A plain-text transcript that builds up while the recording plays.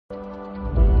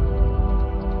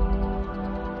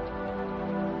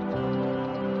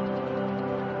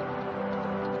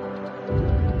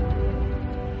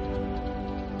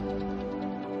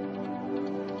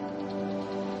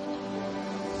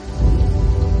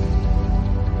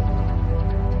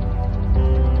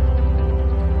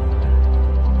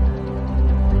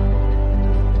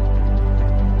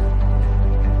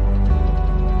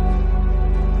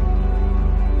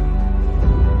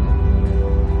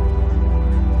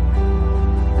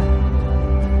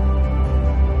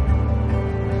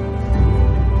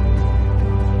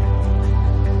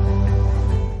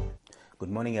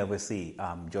RVC.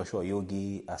 I'm Joshua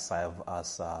Yogi. I serve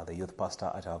as the youth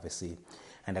pastor at RVC.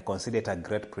 And I consider it a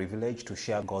great privilege to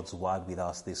share God's word with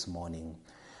us this morning.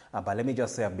 But let me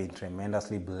just say I've been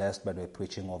tremendously blessed by the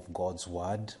preaching of God's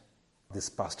word this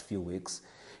past few weeks.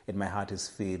 And my heart is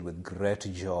filled with great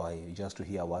joy just to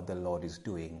hear what the Lord is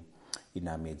doing in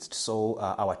our midst. So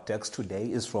our text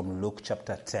today is from Luke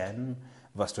chapter 10,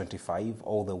 verse 25,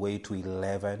 all the way to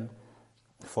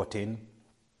 11:14.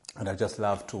 And I'd just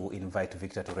love to invite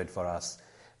Victor to read for us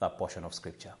that portion of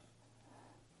Scripture.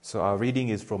 So our reading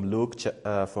is from Luke,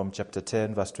 from chapter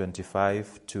 10, verse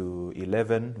 25 to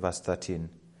 11, verse 13.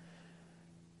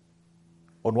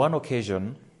 On one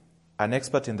occasion, an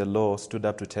expert in the law stood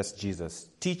up to test Jesus.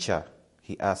 "Teacher,"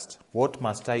 he asked, "what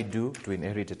must I do to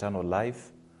inherit eternal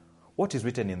life?" "What is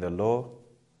written in the law?"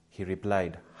 He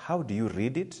replied. "How do you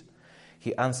read it?"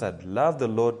 He answered, "Love the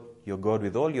Lord your God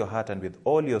with all your heart and with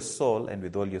all your soul and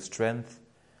with all your strength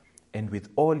and with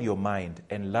all your mind,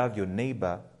 and love your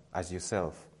neighbor as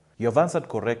yourself." "You have answered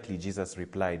correctly," Jesus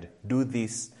replied. "Do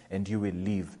this and you will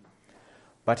live."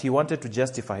 But he wanted to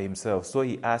justify himself, so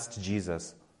he asked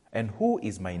Jesus, "And who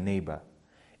is my neighbor?"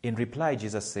 In reply,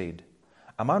 Jesus said,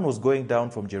 "A man was going down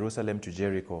from Jerusalem to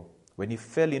Jericho when he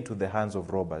fell into the hands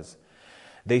of robbers.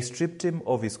 They stripped him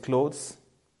of his clothes,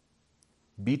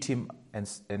 beat him,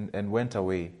 and went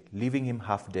away, leaving him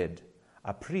half dead.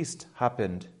 A priest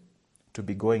happened to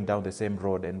be going down the same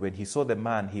road, and when he saw the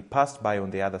man, he passed by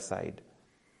on the other side.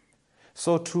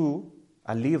 So too,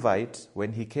 a Levite,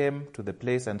 when he came to the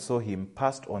place and saw him,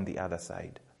 passed on the other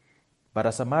side. But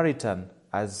a Samaritan,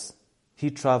 as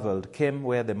he traveled, came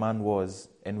where the man was,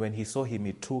 and when he saw him,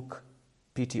 he took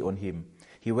pity on him.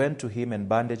 He went to him and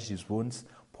bandaged his wounds,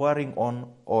 pouring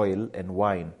on oil and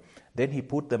wine. Then he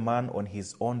put the man on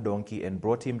his own donkey and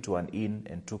brought him to an inn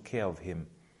and took care of him.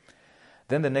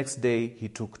 Then the next day he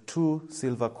took 2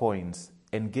 silver coins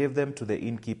and gave them to the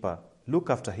innkeeper. "Look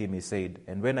after him," he said,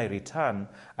 "and when I return,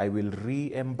 I will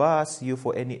reimburse you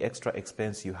for any extra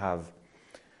expense you have."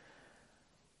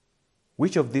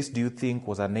 Which of these do you think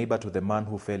was a neighbor to the man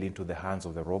who fell into the hands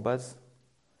of the robbers?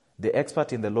 The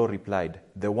expert in the law replied,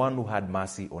 "The one who had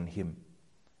mercy on him."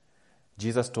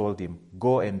 Jesus told him,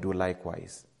 "Go and do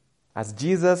likewise." As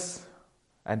Jesus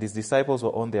and his disciples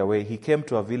were on their way, he came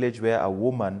to a village where a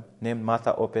woman named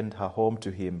Martha opened her home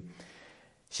to him.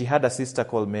 She had a sister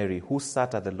called Mary who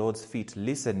sat at the Lord's feet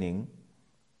listening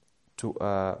to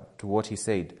what he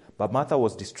said. But Martha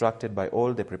was distracted by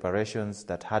all the preparations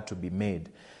that had to be made.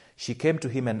 She came to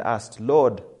him and asked,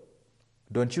 "Lord,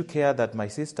 don't you care that my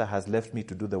sister has left me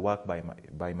to do the work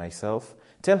by myself?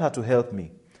 Tell her to help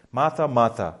me." "Martha,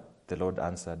 Martha," the Lord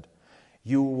answered,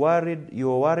 You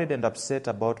are worried and upset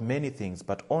about many things,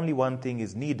 but only one thing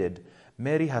is needed.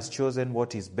 Mary has chosen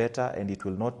what is better, and it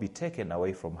will not be taken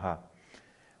away from her."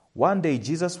 One day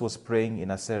Jesus was praying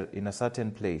in a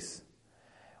certain place.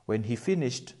 When he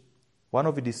finished, one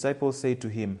of the disciples said to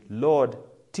him, "Lord,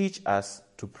 teach us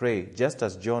to pray, just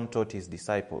as John taught his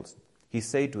disciples." He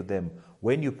said to them,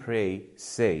 "When you pray,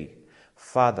 say,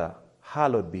 'Father,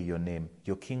 hallowed be your name,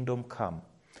 your kingdom come.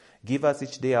 Give us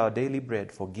each day our daily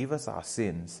bread. Forgive us our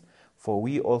sins, for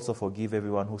we also forgive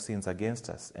everyone who sins against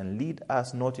us. And lead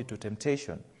us not into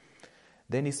temptation.'"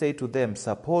 Then he said to them,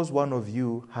 "Suppose one of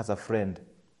you has a friend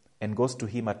and goes to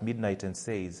him at midnight and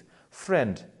says,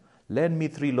 'Friend, lend me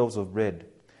 3 loaves of bread,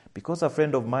 because a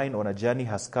friend of mine on a journey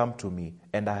has come to me,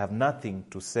 and I have nothing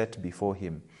to set before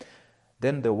him.'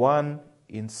 Then the one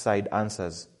inside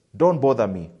answers, 'Don't bother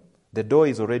me. The door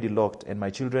is already locked, and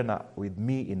my children are with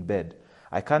me in bed.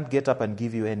 I can't get up and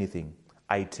give you anything.'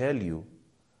 I tell you,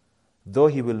 though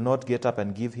he will not get up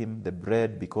and give him the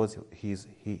bread because he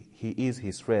is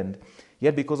his friend,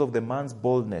 yet because of the man's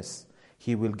boldness,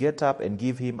 he will get up and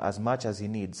give him as much as he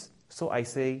needs. So I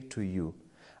say to you,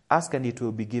 ask and it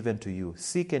will be given to you.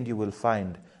 Seek and you will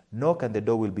find. Knock and the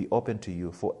door will be opened to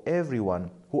you. For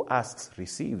everyone who asks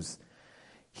receives.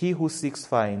 He who seeks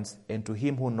finds, and to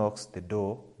him who knocks the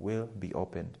door will be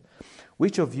opened.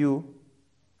 Which of you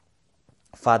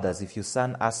fathers, if your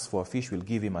son asks for a fish, will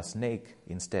give him a snake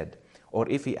instead? Or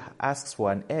if he asks for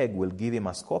an egg, will give him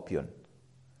a scorpion?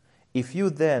 If you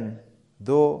then,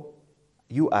 though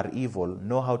you are evil,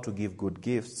 know how to give good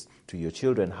gifts to your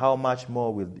children, how much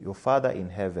more will your Father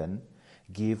in heaven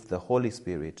give the Holy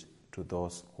Spirit to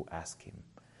those who ask him?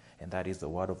 And that is the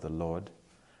word of the Lord.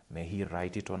 May he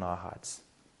write it on our hearts.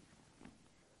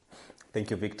 Thank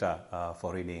you, Victor,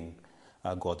 for reading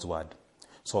God's word.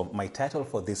 So my title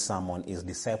for this sermon is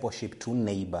Discipleship to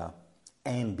Neighbor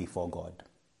and Before God.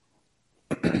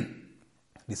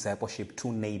 Discipleship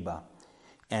to neighbor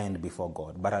and before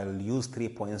God. But I'll use 3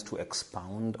 points to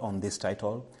expound on this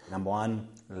title. Number 1,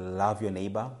 love your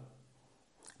neighbor,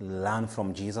 learn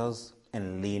from Jesus,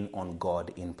 and lean on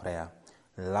God in prayer.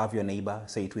 Love your neighbor,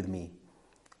 say it with me.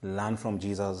 Learn from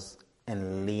Jesus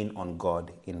and lean on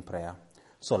God in prayer.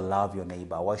 So love your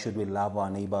neighbor. Why should we love our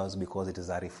neighbors? Because it is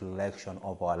a reflection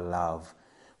of our love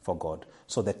for God.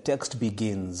 So the text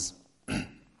begins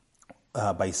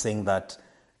by saying that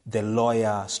the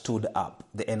lawyer stood up.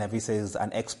 The NIV says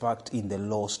an expert in the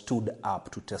law stood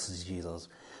up to test Jesus.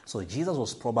 So Jesus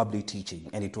was probably teaching,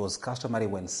 and it was customary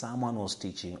when someone was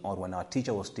teaching or when our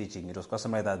teacher was teaching, it was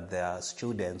customary that their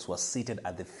students were seated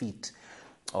at the feet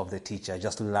of the teacher,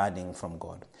 just learning from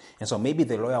God. And so maybe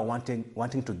the lawyer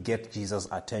wanting to get Jesus'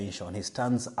 attention, he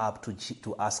stands up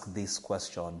to ask this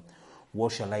question: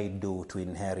 what shall I do to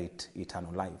inherit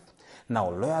eternal life?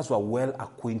 Now, lawyers were well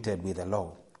acquainted with the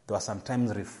law. They were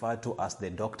sometimes referred to as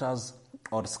the doctors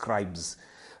or scribes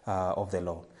of the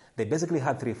law. They basically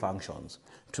had 3 functions: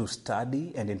 to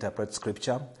study and interpret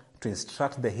scripture, to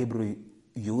instruct the Hebrew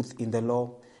youth in the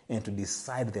law, and to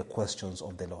decide the questions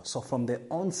of the law. So from the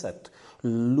onset,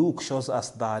 Luke shows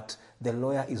us that the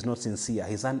lawyer is not sincere.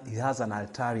 He has an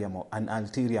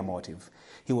ulterior motive.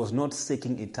 He was not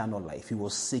seeking eternal life. He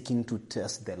was seeking to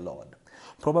test the Lord.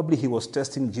 Probably he was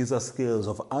testing Jesus' skills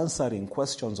of answering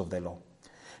questions of the law.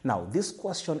 Now, this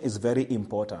question is very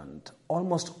important.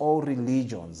 Almost all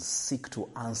religions seek to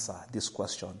answer this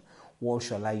question: what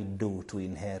shall I do to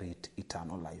inherit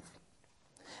eternal life?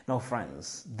 Now,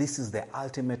 friends, this is the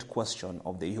ultimate question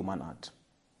of the human heart.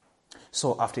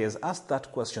 So after he has asked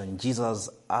that question, Jesus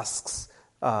asks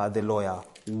the lawyer,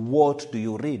 what do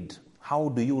you read? How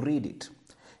do you read it?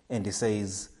 And he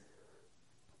says,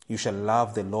 you shall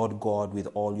love the Lord God with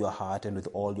all your heart and with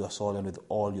all your soul and with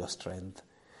all your strength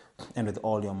and with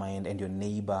all your mind, and your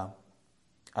neighbor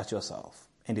as yourself.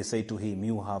 And he said to him,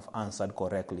 you have answered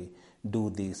correctly. Do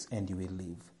this and you will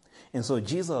live. And so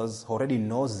Jesus already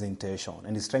knows his intention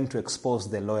and is trying to expose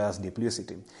the lawyer's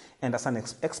duplicity. And as an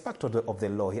expert of the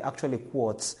law, he actually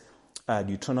quotes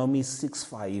Deuteronomy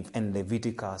 6:5 and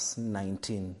Leviticus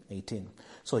 19:18.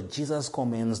 So Jesus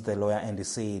commends the lawyer and he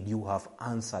said, you have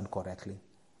answered correctly.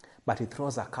 But he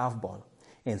throws a curveball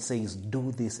and says,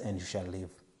 do this and you shall live.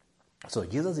 So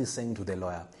Jesus is saying to the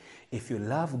lawyer, if you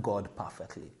love God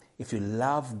perfectly, if you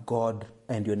love God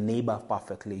and your neighbor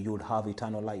perfectly, you would have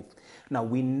eternal life. Now,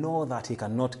 we know that he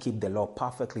cannot keep the law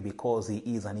perfectly because he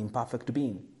is an imperfect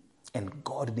being, and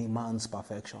God demands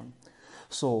perfection.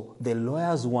 So the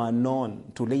lawyers were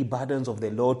known to lay burdens of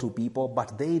the law to people,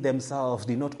 but they themselves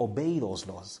did not obey those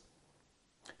laws.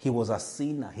 He was a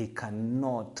sinner. He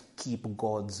cannot keep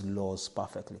God's laws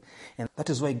perfectly. And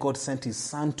that is why God sent his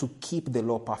Son to keep the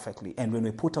law perfectly. And when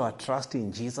we put our trust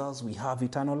in Jesus, we have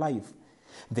eternal life.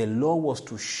 The law was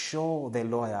to show the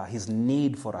lawyer his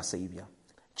need for a Savior.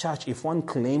 Church, if one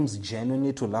claims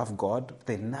genuinely to love God,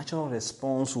 the natural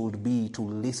response would be to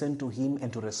listen to him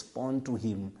and to respond to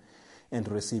him and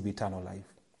to receive eternal life.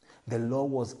 The law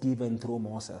was given through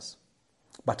Moses,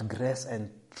 but grace and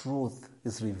truth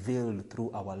is revealed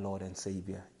through our Lord and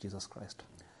Savior, Jesus Christ.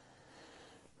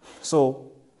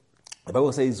 So, the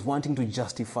Bible says wanting to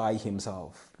justify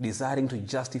himself, desiring to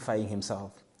justify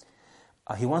himself.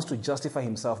 He wants to justify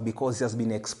himself because he has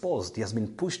been exposed, he has been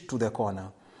pushed to the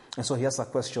corner. And so he asks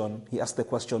the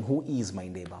question, who is my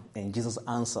neighbor? And Jesus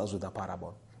answers with a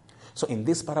parable. So in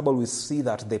this parable, we see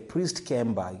that the priest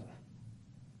came by.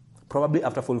 Probably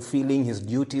after fulfilling his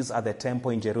duties at the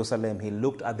temple in Jerusalem, he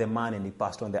looked at the man and he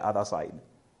passed on the other side.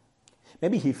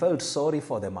 Maybe he felt sorry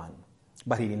for the man,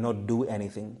 but he did not do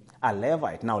anything. A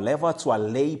Levite. Now, Levites were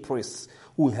lay priests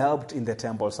who helped in the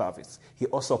temple service. He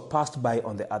also passed by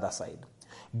on the other side.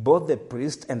 Both the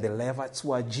priest and the Levites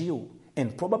were Jew,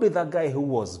 and probably that guy who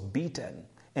was beaten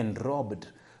and robbed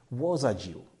was a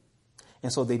Jew.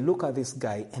 And so they look at this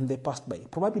guy and they passed by,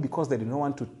 probably because they did not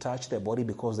want to touch the body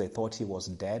because they thought he was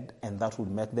dead and that would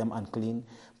make them unclean.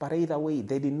 But either way,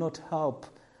 they did not help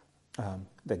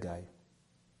the guy.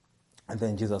 And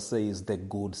then Jesus says, the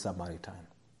Good Samaritan.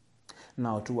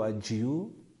 Now, to a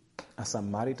Jew, a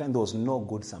Samaritan, there was no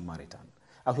Good Samaritan.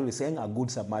 Actually, saying a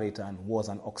Good Samaritan was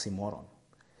an oxymoron.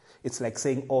 It's like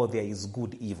saying, oh, there is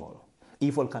good evil.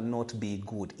 Evil cannot be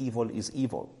good. Evil is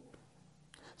evil.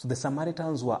 So the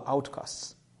Samaritans were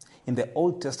outcasts. In the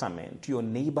Old Testament, your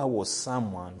neighbor was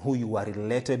someone who you were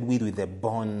related with the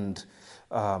bond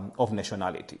of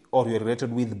nationality, or you were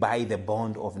related with by the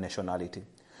bond of nationality.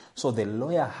 So the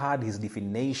lawyer had his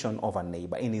definition of a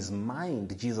neighbor. In his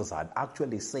mind, Jesus had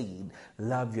actually said,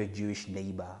 love your Jewish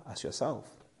neighbor as yourself.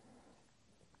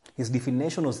 His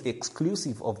definition was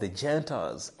exclusive of the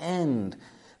Gentiles and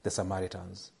the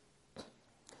Samaritans.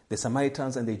 The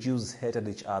Samaritans and the Jews hated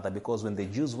each other because when the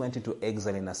Jews went into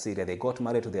exile in Assyria, they got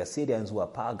married to the Assyrians who were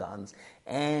pagans,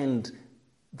 and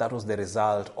that was the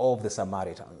result of the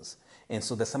Samaritans. And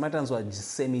so the Samaritans were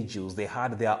semi-Jews. They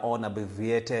had their own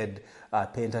abbreviated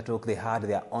Pentateuch. They had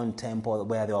their own temple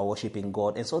where they were worshiping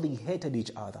God. And so they hated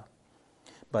each other.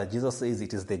 But Jesus says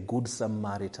it is the good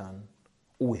Samaritan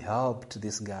who helped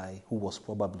this guy who was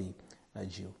probably a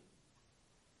Jew.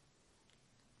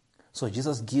 So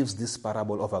Jesus gives this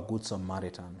parable of a good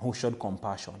Samaritan who showed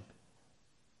compassion.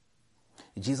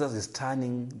 Jesus is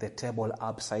turning the table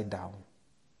upside down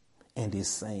and is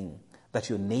saying that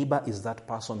your neighbor is that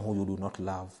person who you do not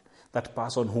love, that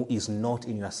person who is not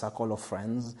in your circle of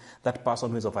friends, that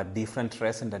person who is of a different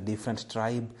race and a different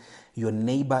tribe. Your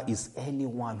neighbor is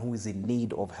anyone who is in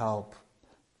need of help.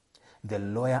 The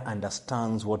lawyer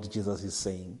understands what Jesus is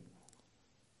saying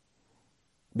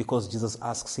because Jesus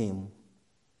asks him,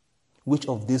 which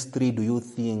of these three do you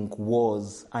think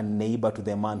was a neighbor to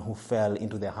the man who fell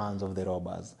into the hands of the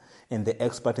robbers? And the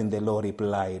expert in the law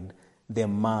replied, the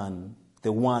one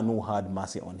who had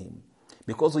mercy on him.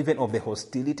 Because even of the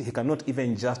hostility, he cannot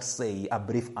even just say a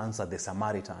brief answer, the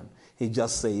Samaritan. He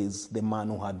just says, the man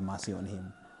who had mercy on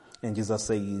him. And Jesus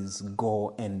says,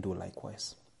 go and do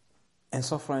likewise. And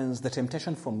so, friends, the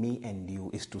temptation for me and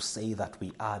you is to say that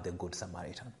we are the good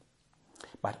Samaritan.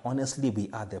 But honestly, we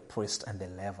are the priests and the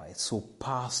Levites who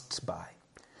passed by.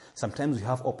 Sometimes we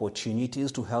have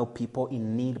opportunities to help people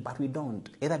in need, but we don't,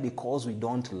 either because we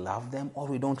don't love them or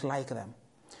we don't like them.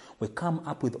 We come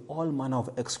up with all manner of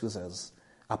excuses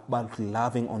about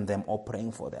loving on them or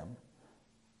praying for them.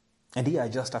 And here are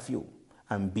just a few.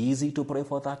 I'm busy to pray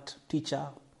for that teacher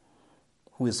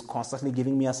who is constantly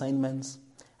giving me assignments.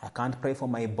 I can't pray for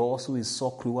my boss who is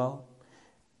so cruel.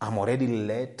 I'm already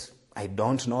late. I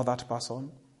don't know that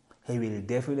person. He will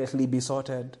definitely be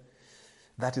sorted.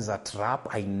 That is a trap.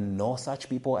 I know such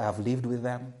people. I have lived with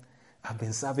them. I've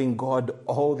been serving God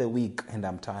all the week and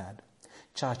I'm tired.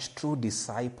 Church, true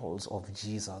disciples of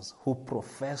Jesus who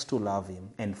profess to love him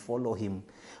and follow him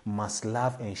must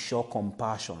love and show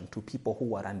compassion to people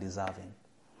who are undeserving.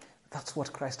 That's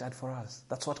what Christ did for us.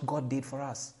 That's what God did for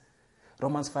us.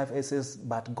 Romans 5:8 says,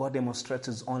 but God demonstrates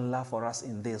his own love for us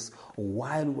in this.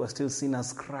 While we were still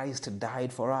sinners, Christ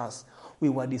died for us. We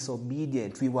were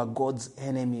disobedient. We were God's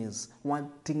enemies,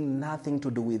 wanting nothing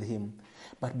to do with him.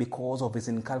 But because of his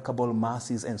incalculable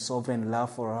mercies and sovereign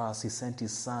love for us, he sent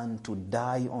his son to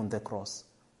die on the cross.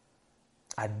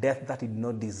 A death that he did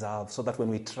not deserve, so that when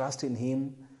we trust in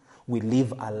him, we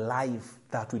live a life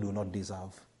that we do not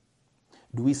deserve.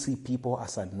 Do we see people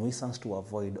as a nuisance to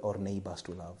avoid or neighbors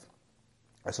to love?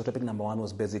 So topic number 1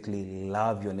 was basically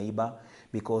love your neighbor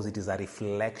because it is a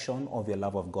reflection of your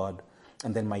love of God.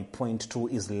 And then my point 2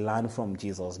 is learn from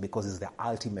Jesus because he's the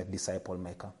ultimate disciple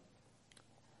maker.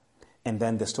 And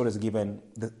then the story is given,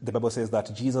 the Bible says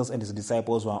that Jesus and his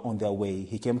disciples were on their way.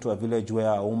 He came to a village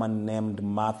where a woman named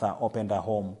Martha opened her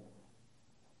home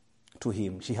to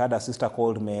him. She had a sister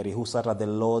called Mary who sat at the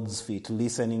Lord's feet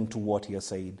listening to what he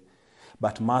said.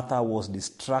 But Martha was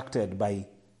distracted by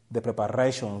the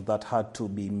preparations that had to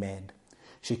be made.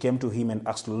 She came to him and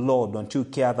asked, Lord, don't you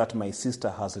care that my sister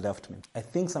has left me? I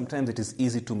think sometimes it is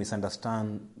easy to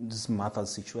misunderstand this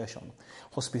Martha's situation.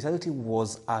 Hospitality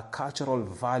was a cultural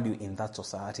value in that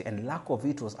society, and lack of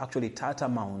it was actually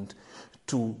tantamount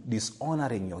to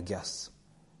dishonoring your guests.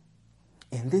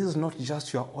 And this is not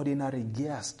just your ordinary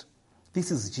guest. This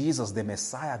is Jesus, the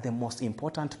Messiah, the most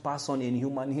important person in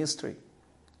human history.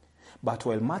 But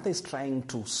while Martha is trying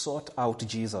to sort out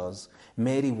Jesus,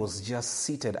 Mary was just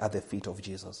seated at the feet of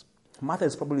Jesus. Martha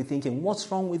is probably thinking, what's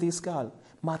wrong with this girl?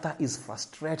 Martha is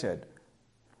frustrated.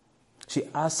 She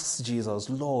asks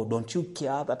Jesus, Lord, don't you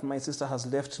care that my sister has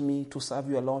left me to serve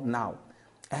you alone? Now,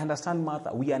 I understand,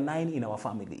 Martha, we are 9 in our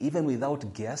family. Even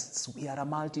without guests, we are a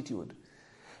multitude.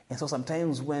 And so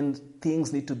sometimes when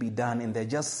things need to be done and they're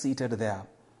just seated there,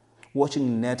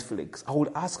 watching Netflix, I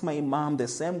would ask my mom the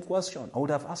same question. I would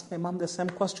have asked my mom the same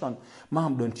question.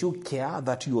 Mom, don't you care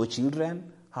that your children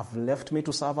have left me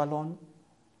to serve alone?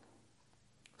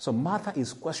 So Martha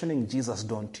is questioning Jesus,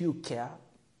 don't you care?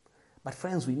 But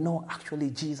friends, we know actually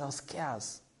Jesus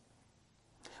cares.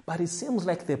 But it seems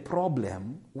like the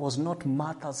problem was not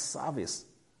Martha's service.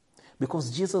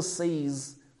 Because Jesus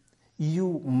says,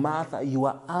 you, Martha, you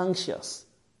are anxious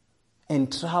and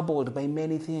troubled by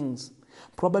many things.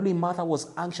 Probably Martha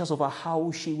was anxious over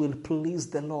how she will please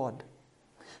the Lord.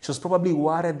 She was probably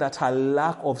worried that her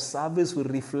lack of service will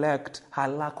reflect her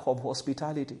lack of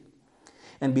hospitality.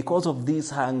 And because of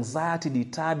this, her anxiety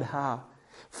deterred her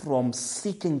from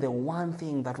seeking the one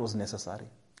thing that was necessary,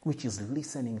 which is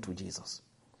listening to Jesus.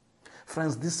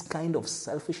 Friends, this kind of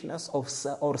selfishness or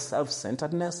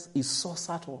self-centeredness is so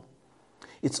subtle.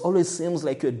 It always seems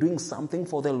like you're doing something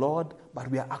for the Lord, but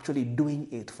we are actually doing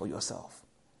it for yourself.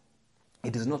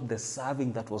 It is not the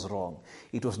serving that was wrong.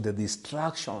 It was the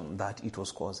distraction that it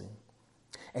was causing.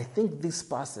 I think this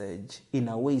passage, in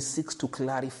a way, seeks to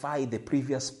clarify the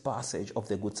previous passage of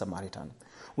the Good Samaritan.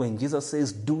 When Jesus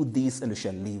says, do this and you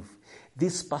shall live,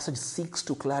 this passage seeks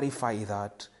to clarify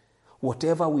that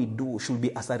whatever we do should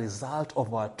be as a result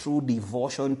of our true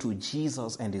devotion to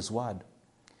Jesus and His Word.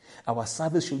 Our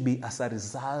service should be as a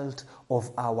result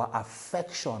of our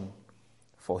affection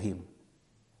for Him.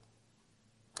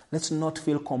 Let's not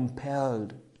feel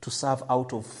compelled to serve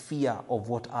out of fear of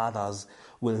what others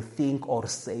will think or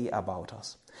say about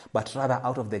us, but rather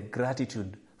out of the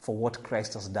gratitude for what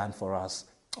Christ has done for us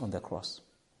on the cross.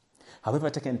 Have you ever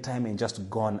taken time and just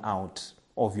gone out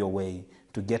of your way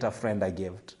to get a friend a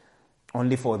gift,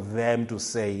 only for them to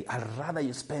say, I'd rather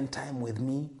you spend time with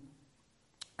me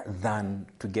than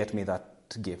to get me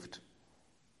that gift?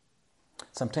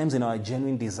 Sometimes in our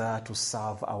genuine desire to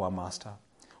serve our Master,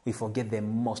 we forget the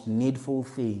most needful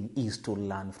thing is to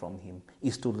learn from Him,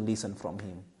 is to listen from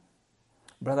Him.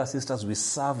 Brothers and sisters, we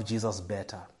serve Jesus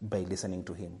better by listening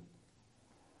to Him.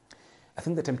 I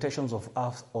think the temptations of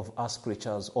us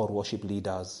preachers or worship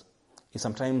leaders is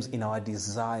sometimes in our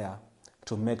desire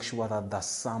to make sure that the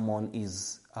sermon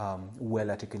is well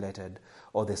articulated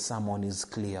or the sermon is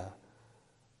clear.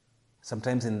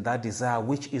 Sometimes in that desire,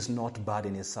 which is not bad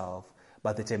in itself,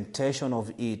 but the temptation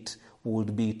of it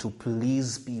would be to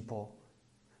please people,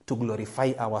 to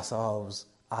glorify ourselves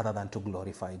other than to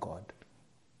glorify God.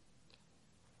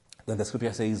 Then the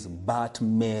scripture says, but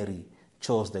Mary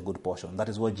chose the good portion. That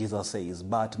is what Jesus says.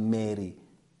 But Mary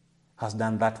has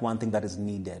done that one thing that is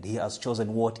needed. He has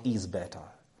chosen what is better.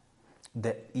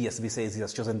 The ESV says he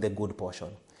has chosen the good portion.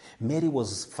 Mary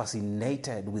was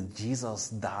fascinated with Jesus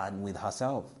than with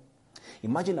herself.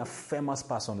 Imagine a famous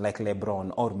person like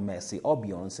LeBron or Messi or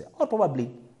Beyonce or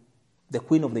probably the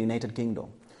Queen of the United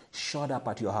Kingdom showed up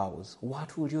at your house.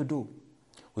 What will you do?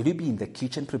 Will you be in the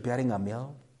kitchen preparing a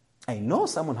meal? I know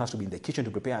someone has to be in the kitchen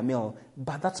to prepare a meal,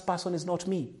 but that person is not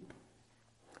me.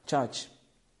 Church,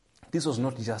 this was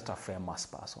not just a famous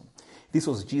person. This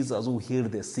was Jesus who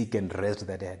healed the sick and raised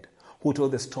the dead, who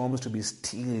told the storms to be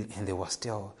still and they were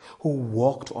still, who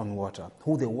walked on water,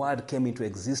 who the word came into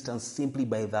existence simply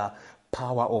by the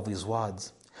power of his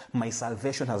words. My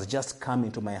salvation has just come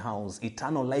into my house.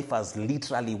 Eternal life has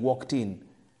literally walked in.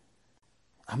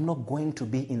 I'm not going to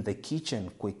be in the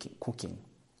kitchen cooking.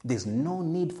 There's no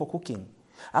need for cooking.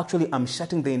 Actually, I'm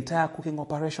shutting the entire cooking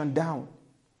operation down.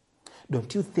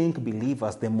 Don't you think,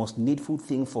 believers, the most needful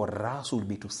thing for us would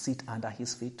be to sit under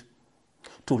his feet?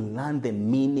 To learn the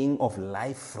meaning of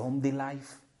life from the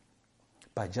life?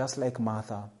 But just like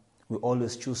Martha, we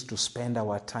always choose to spend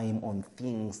our time on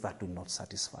things that do not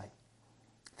satisfy.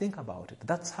 Think about it.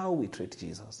 That's how we treat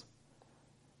Jesus.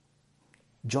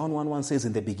 John 1:1 says,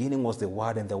 in the beginning was the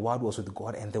Word, and the Word was with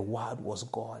God, and the Word was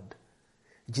God.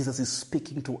 Jesus is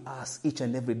speaking to us each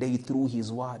and every day through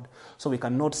his word. So we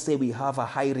cannot say we have a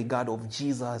high regard of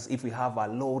Jesus if we have a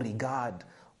low regard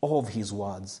of his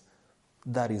words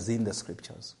that is in the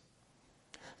scriptures.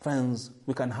 Friends,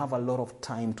 we can have a lot of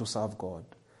time to serve God,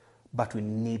 but we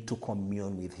need to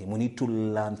commune with him. We need to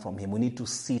learn from him. We need to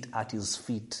sit at his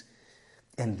feet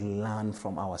and learn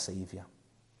from our Savior.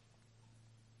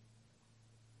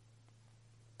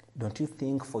 Don't you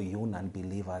think for you,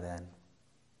 non-believer, then,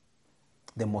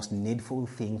 the most needful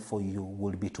thing for you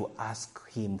will be to ask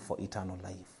him for eternal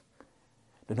life?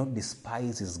 Do not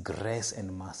despise his grace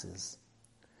and mercies.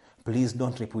 Please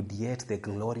don't repudiate the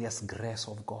glorious grace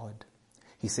of God.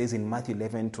 He says in Matthew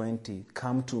 11:20,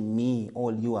 come to me,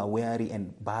 all you are weary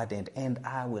and burdened, and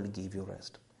I will give you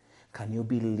rest. Can you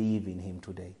believe in him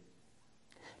today?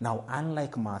 Now,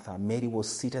 unlike Martha, Mary was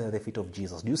seated at the feet of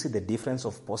Jesus. Do you see the difference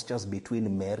of postures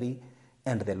between Mary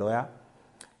and the lawyer?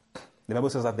 The Bible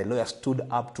says that the lawyer stood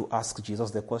up to ask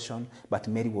Jesus the question, but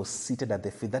Mary was seated at the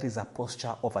feet. That is a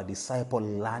posture of a disciple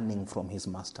learning from his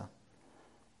master.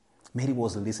 Mary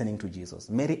was listening to Jesus.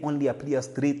 Mary only appears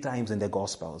 3 times in the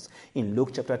Gospels, in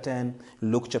Luke chapter 10,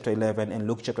 Luke chapter 11, and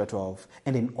Luke chapter 12.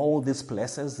 And in all these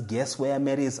places, guess where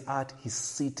Mary is at? He's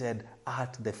seated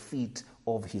at the feet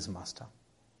of his master.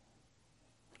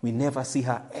 We never see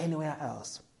her anywhere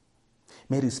else.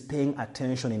 Mary is paying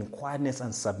attention in quietness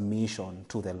and submission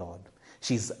to the Lord.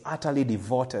 She's utterly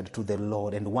devoted to the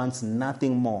Lord and wants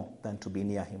nothing more than to be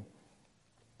near him.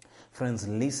 Friends,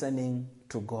 listening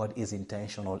to God is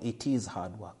intentional. It is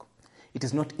hard work. It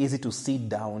is not easy to sit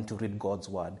down to read God's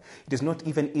word. It is not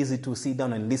even easy to sit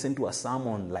down and listen to a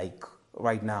sermon like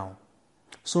right now.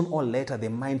 Soon or later, the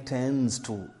mind tends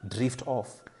to drift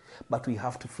off. But we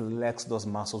have to flex those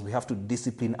muscles. We have to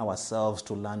discipline ourselves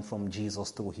to learn from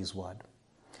Jesus through his word.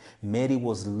 Mary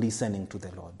was listening to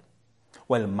the Lord.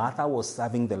 While Martha was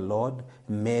serving the Lord,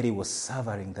 Mary was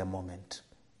savoring the moment.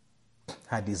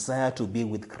 Her desire to be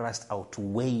with Christ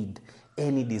outweighed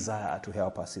any desire to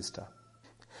help her sister.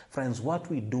 Friends, what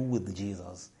we do with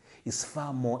Jesus is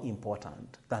far more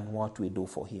important than what we do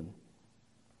for him.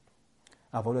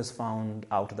 I've always found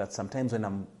out that sometimes when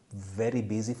I'm very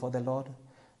busy for the Lord,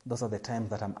 those are the times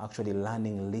that I'm actually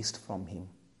learning least from him.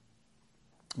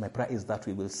 My prayer is that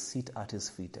we will sit at his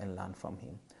feet and learn from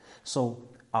him. So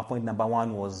our point number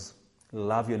 1 was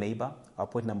love your neighbor. Our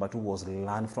point number 2 was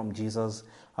learn from Jesus.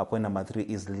 Our point number 3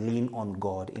 is lean on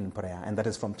God in prayer. And that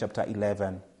is from chapter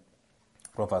 11,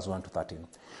 from verse 1 to 13.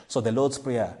 So the Lord's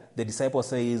Prayer, the disciple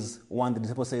says,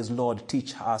 Lord,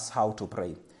 teach us how to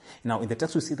pray. Now in the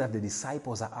text we see that the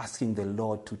disciples are asking the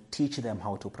Lord to teach them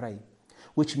how to pray,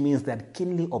 which means they had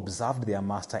keenly observed their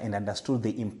master and understood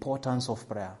the importance of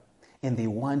prayer, and they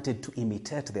wanted to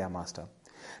imitate their master.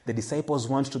 The disciples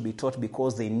want to be taught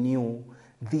because they knew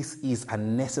this is a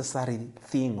necessary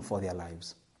thing for their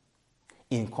lives.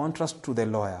 In contrast to the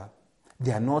lawyer,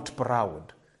 they are not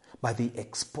proud, but they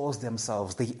expose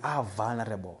themselves. They are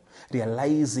vulnerable,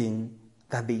 realizing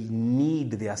that they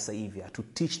need their Savior to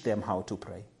teach them how to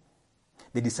pray.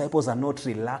 The disciples are not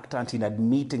reluctant in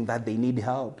admitting that they need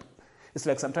help. It's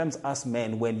like sometimes us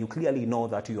men, when you clearly know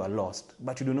that you are lost,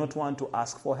 but you do not want to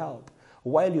ask for help.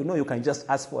 While you know you can just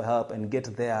ask for help and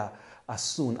get there as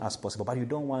soon as possible, but you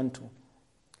don't want to.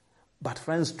 But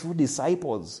friends, true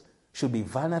disciples should be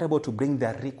vulnerable to bring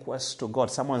their requests to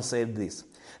God. Someone said this: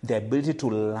 the ability to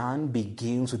learn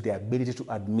begins with the ability to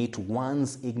admit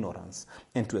one's ignorance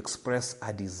and to express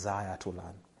a desire to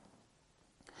learn.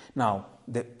 Now,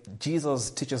 Jesus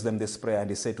teaches them this prayer and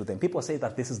he said to them, people say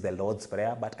that this is the Lord's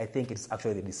Prayer, but I think it's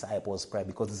actually the disciples' prayer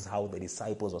because this is how the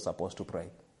disciples were supposed to pray.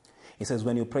 He says,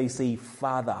 when you pray, say,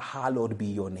 Father, hallowed be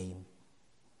your name.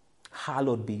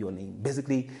 Hallowed be your name.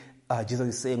 Basically,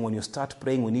 Jesus is saying when you start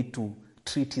praying, we need to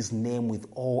treat his name with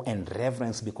awe and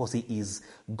reverence because he is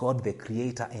God the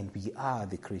Creator and we are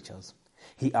the creatures.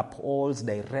 He upholds,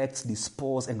 directs,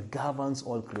 disposes, and governs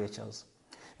all creatures.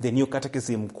 The New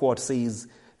Catechism quote says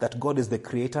that God is the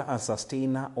creator and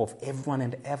sustainer of everyone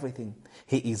and everything.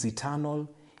 He is eternal,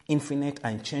 infinite,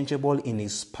 unchangeable in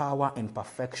his power and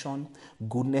perfection,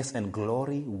 goodness and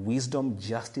glory, wisdom,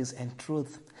 justice, and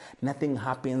truth. Nothing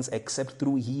happens except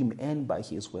through him and by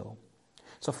his will.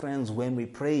 So friends, when we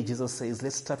pray, Jesus says,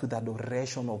 let's start with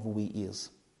adoration of who he is.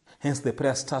 Hence the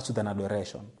prayer starts with an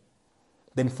adoration,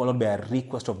 then followed by a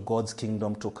request of God's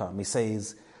kingdom to come. He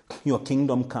says, your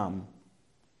kingdom come.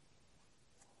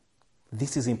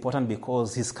 This is important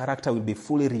because his character will be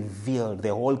fully revealed.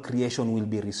 The whole creation will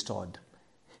be restored.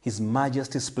 His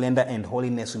majesty, splendor, and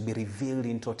holiness will be revealed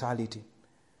in totality.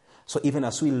 So even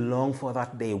as we long for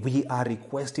that day, we are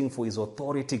requesting for his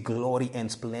authority, glory, and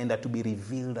splendor to be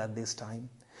revealed at this time.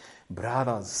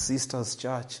 Brothers, sisters,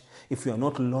 church, if we are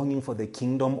not longing for the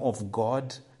kingdom of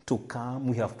God to come,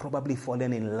 we have probably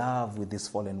fallen in love with this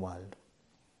fallen world.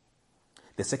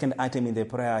 The second item in the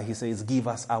prayer, he says, give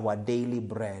us our daily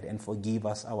bread and give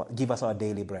us our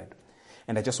daily bread.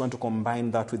 And I just want to combine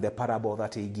that with the parable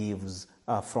that he gives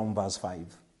from verse 5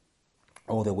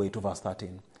 all the way to verse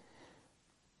 13.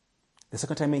 The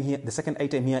second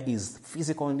item here is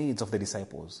physical needs of the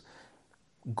disciples.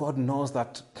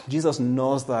 Jesus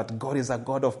knows that God is a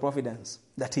God of providence,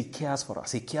 that he cares for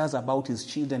us. He cares about his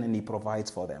children and he provides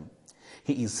for them.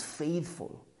 He is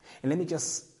faithful. And let me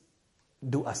just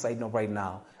do a side note right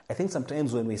now. I think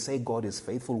sometimes when we say God is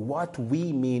faithful, what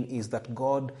we mean is that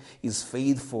God is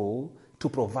faithful to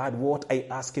provide what I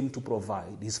ask him to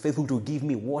provide. He's faithful to give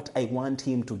me what I want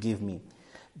him to give me.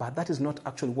 But that is not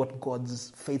actually what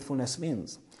God's faithfulness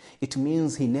means. It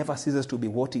means he never ceases to be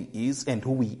what he is and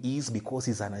who he is because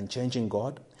he's an unchanging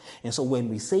God. And so when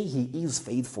we say he is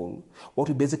faithful, what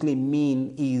we basically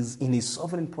mean is in his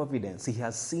sovereign providence, he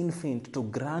has seen fit to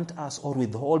grant us or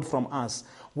withhold from us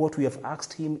what we have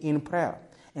asked him in prayer.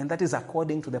 And that is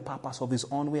according to the purpose of his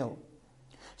own will.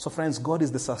 So friends, God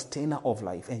is the sustainer of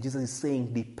life. And Jesus is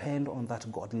saying, depend on that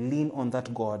God. Lean on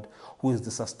that God who is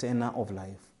the sustainer of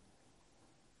life.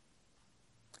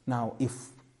 Now, if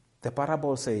the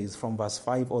parable says from verse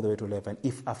 5 all the way to 11,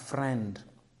 if a friend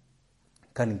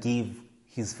can give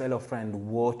his fellow friend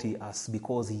what he asks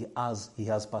because he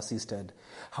has persisted,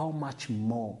 how much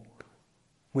more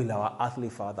will our earthly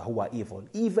Father who are evil,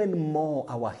 even more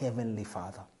our heavenly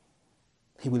Father,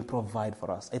 he will provide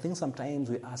for us. I think sometimes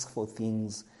we ask for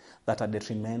things that are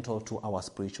detrimental to our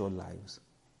spiritual lives.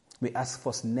 We ask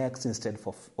for snakes instead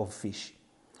of fish.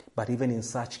 But even in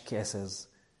such cases,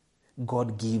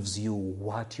 God gives you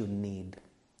what you need,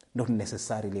 not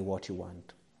necessarily what you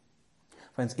want.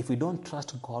 Friends, if we don't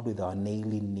trust God with our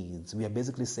daily needs, we are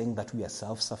basically saying that we are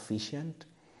self-sufficient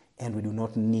and we do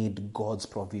not need God's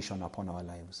provision upon our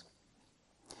lives.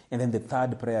 And then the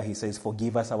third prayer, he says,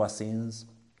 forgive us our sins,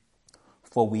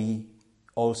 for we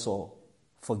also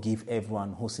forgive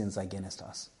everyone who sins against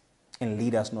us, and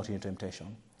lead us not into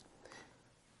temptation.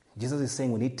 Jesus is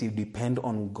saying we need to depend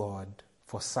on God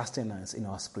for sustenance in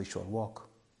our spiritual walk.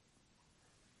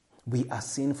 We are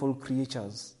sinful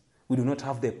creatures. We do not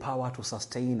have the power to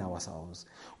sustain ourselves.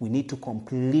 We need to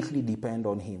completely depend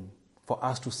on him for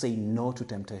us to say no to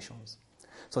temptations.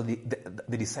 So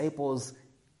the disciples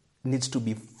need to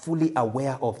be fully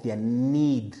aware of their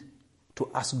need to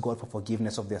ask God for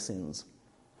forgiveness of their sins.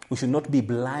 We should not be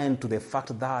blind to the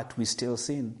fact that we still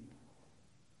sin.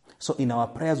 So in our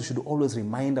prayers, we should always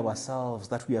remind ourselves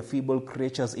that we are feeble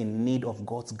creatures in need of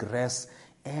God's grace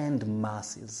and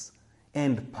mercies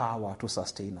and power to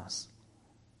sustain us.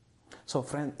 So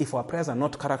friends, if our prayers are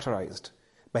not characterized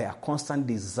by a constant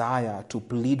desire to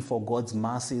plead for God's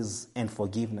mercies and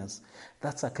forgiveness,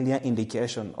 that's a clear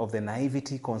indication of the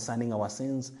naivety concerning our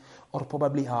sins, or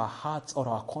probably our hearts or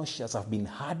our conscience have been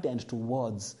hardened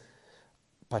towards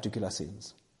particular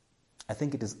sins. I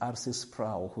think it is R.C.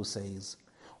 Sproul who says,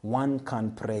 one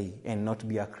can pray and not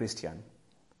be a Christian,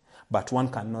 but one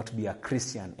cannot be a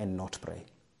Christian and not pray.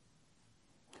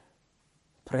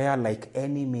 Prayer, like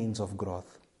any means of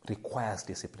growth, requires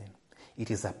discipline. It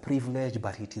is a privilege,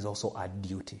 but it is also a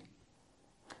duty.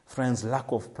 Friends,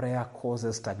 lack of prayer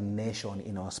causes stagnation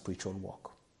in our spiritual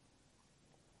walk.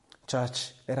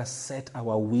 Church, let us set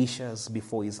our wishes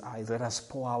before his eyes. Let us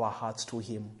pour our hearts to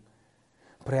him.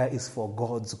 Prayer is for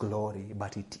God's glory,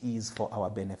 but it is for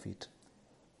our benefit.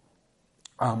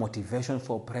 Our motivation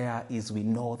for prayer is we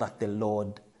know that the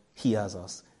Lord hears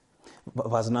us.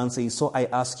 Verse 9 says, so I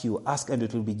ask you, ask and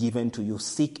it will be given to you,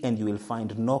 seek and you will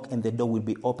find, knock and the door will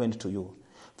be opened to you.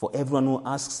 For everyone who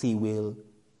asks, he will.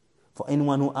 For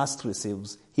anyone who asks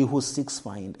receives, he who seeks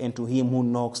finds, and to him who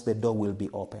knocks the door will be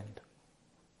opened.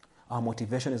 Our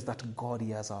motivation is that God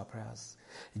hears our prayers.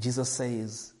 Jesus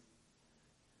says,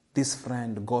 this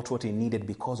friend got what he needed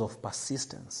because of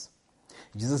persistence.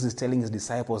 Jesus is telling his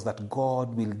disciples that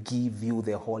God will give you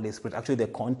the Holy Spirit. Actually, the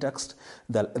context,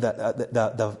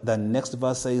 the next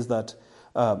verse says that,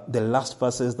 the last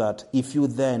verse says that if you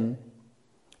then,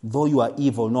 though you are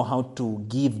evil, know how to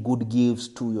give good gifts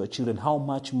to your children, how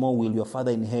much more will your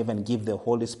Father in heaven give the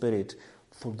Holy Spirit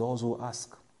to those who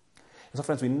ask? So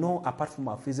friends, we know apart from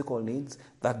our physical needs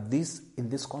that in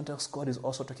this context, God is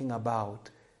also talking about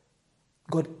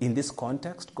in this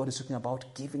context, God is talking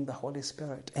about giving the Holy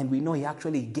Spirit. And we know he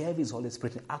actually gave his Holy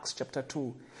Spirit in Acts chapter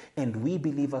 2. And we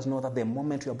believers know that the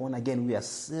moment we are born again, we are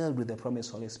sealed with the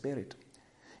promised Holy Spirit.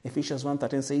 Ephesians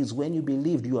 1:13 says, when you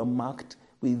believed, you are marked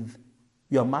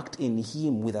in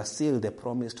him with a seal, the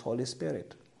promised Holy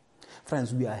Spirit.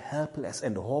 Friends, we are helpless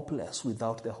and hopeless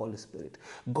without the Holy Spirit.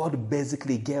 God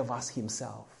basically gave us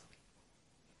himself.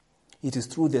 It is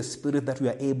through the Spirit that we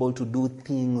are able to do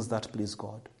things that please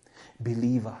God.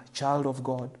 Believer, child of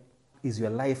God, is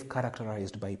your life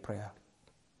characterized by prayer?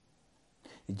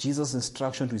 Jesus'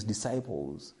 instruction to his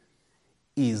disciples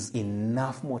is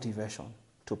enough motivation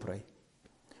to pray.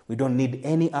 We don't need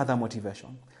any other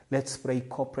motivation. Let's pray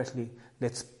corporately.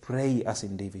 Let's pray as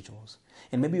individuals.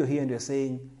 And maybe you're here and you're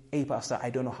saying, hey, Pastor, I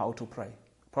don't know how to pray.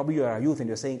 Probably you're a youth and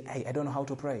you're saying, hey, I don't know how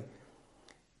to pray.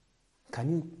 Can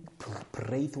you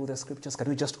pray through the scriptures? Can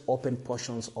we just open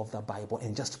portions of the Bible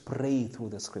and just pray through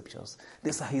the scriptures?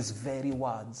 These are his very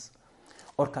words.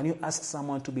 Or can you ask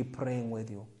someone to be praying with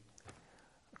you?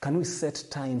 Can we set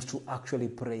times to actually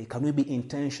pray? Can we be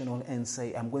intentional and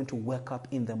say, I'm going to wake up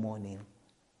in the morning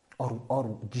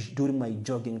or during my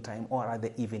jogging time or at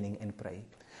the evening and pray?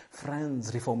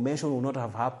 Friends, Reformation would not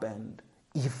have happened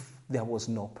if there was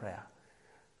no prayer.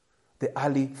 The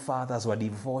early fathers were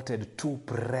devoted to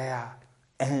prayer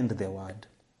and the word.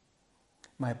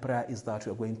 My prayer is that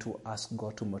we are going to ask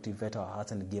God to motivate our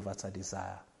hearts and give us a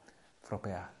desire for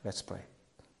prayer. Let's pray.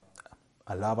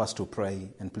 Allow us to pray,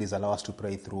 and please allow us to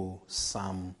pray through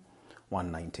Psalm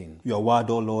 119. Your word,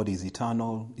 O Lord, is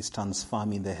eternal. It stands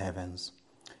firm in the heavens.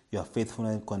 Your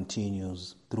faithfulness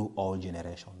continues through all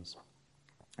generations.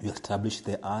 You establish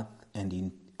the earth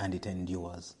and it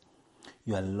endures.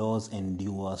 Your laws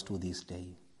endures to this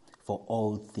day, for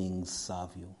all things serve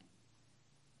you.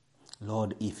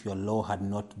 Lord, if your law had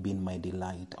not been my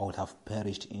delight, I would have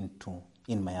perished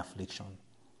in my affliction.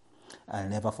 I'll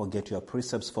never forget your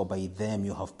precepts, for by them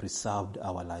you have preserved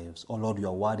our lives. O Lord,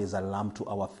 your word is a lamp to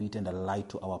our feet and a light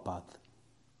to our path.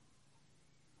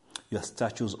 Your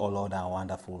statutes, O Lord, are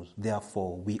wonderful.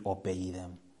 Therefore, we obey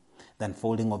them. The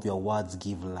unfolding of your words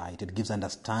give light. It gives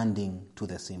understanding to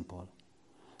the simple.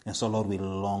 And so, Lord, we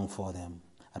long for them.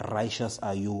 Righteous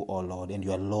are you, O Lord, and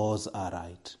your laws are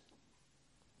right.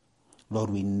 Lord,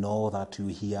 we know that you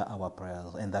hear our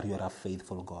prayers and that you are a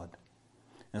faithful God.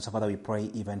 And so, Father, we pray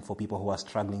even for people who are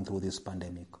struggling through this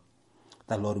pandemic,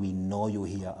 that, Lord, we know you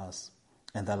hear us,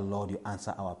 and that, Lord, you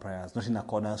answer our prayers, not in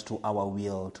accordance to our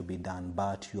will to be done,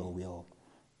 but your will.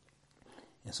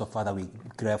 And so, Father, we're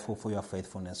grateful for your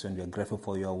faithfulness, and we're grateful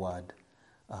for your word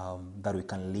that we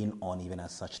can lean on even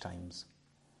at such times.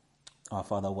 Our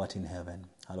Father, who art in heaven,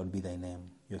 hallowed be thy name.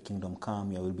 Your kingdom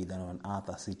come, your will be done on earth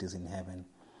as it is in heaven.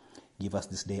 Give us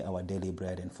this day our daily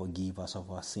bread, and forgive us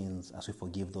of our sins as we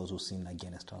forgive those who sin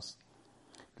against us.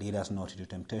 Lead us not into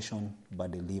temptation,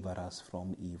 but deliver us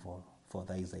from evil. For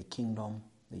thy is thy kingdom,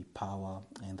 thy power,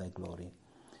 and thy glory,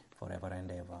 forever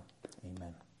and ever.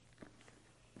 Amen.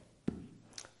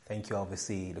 Thank you.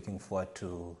 Obviously, looking forward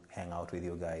to hang out with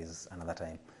you guys another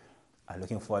time. I'm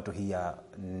looking forward to hear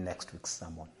next week's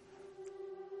sermon.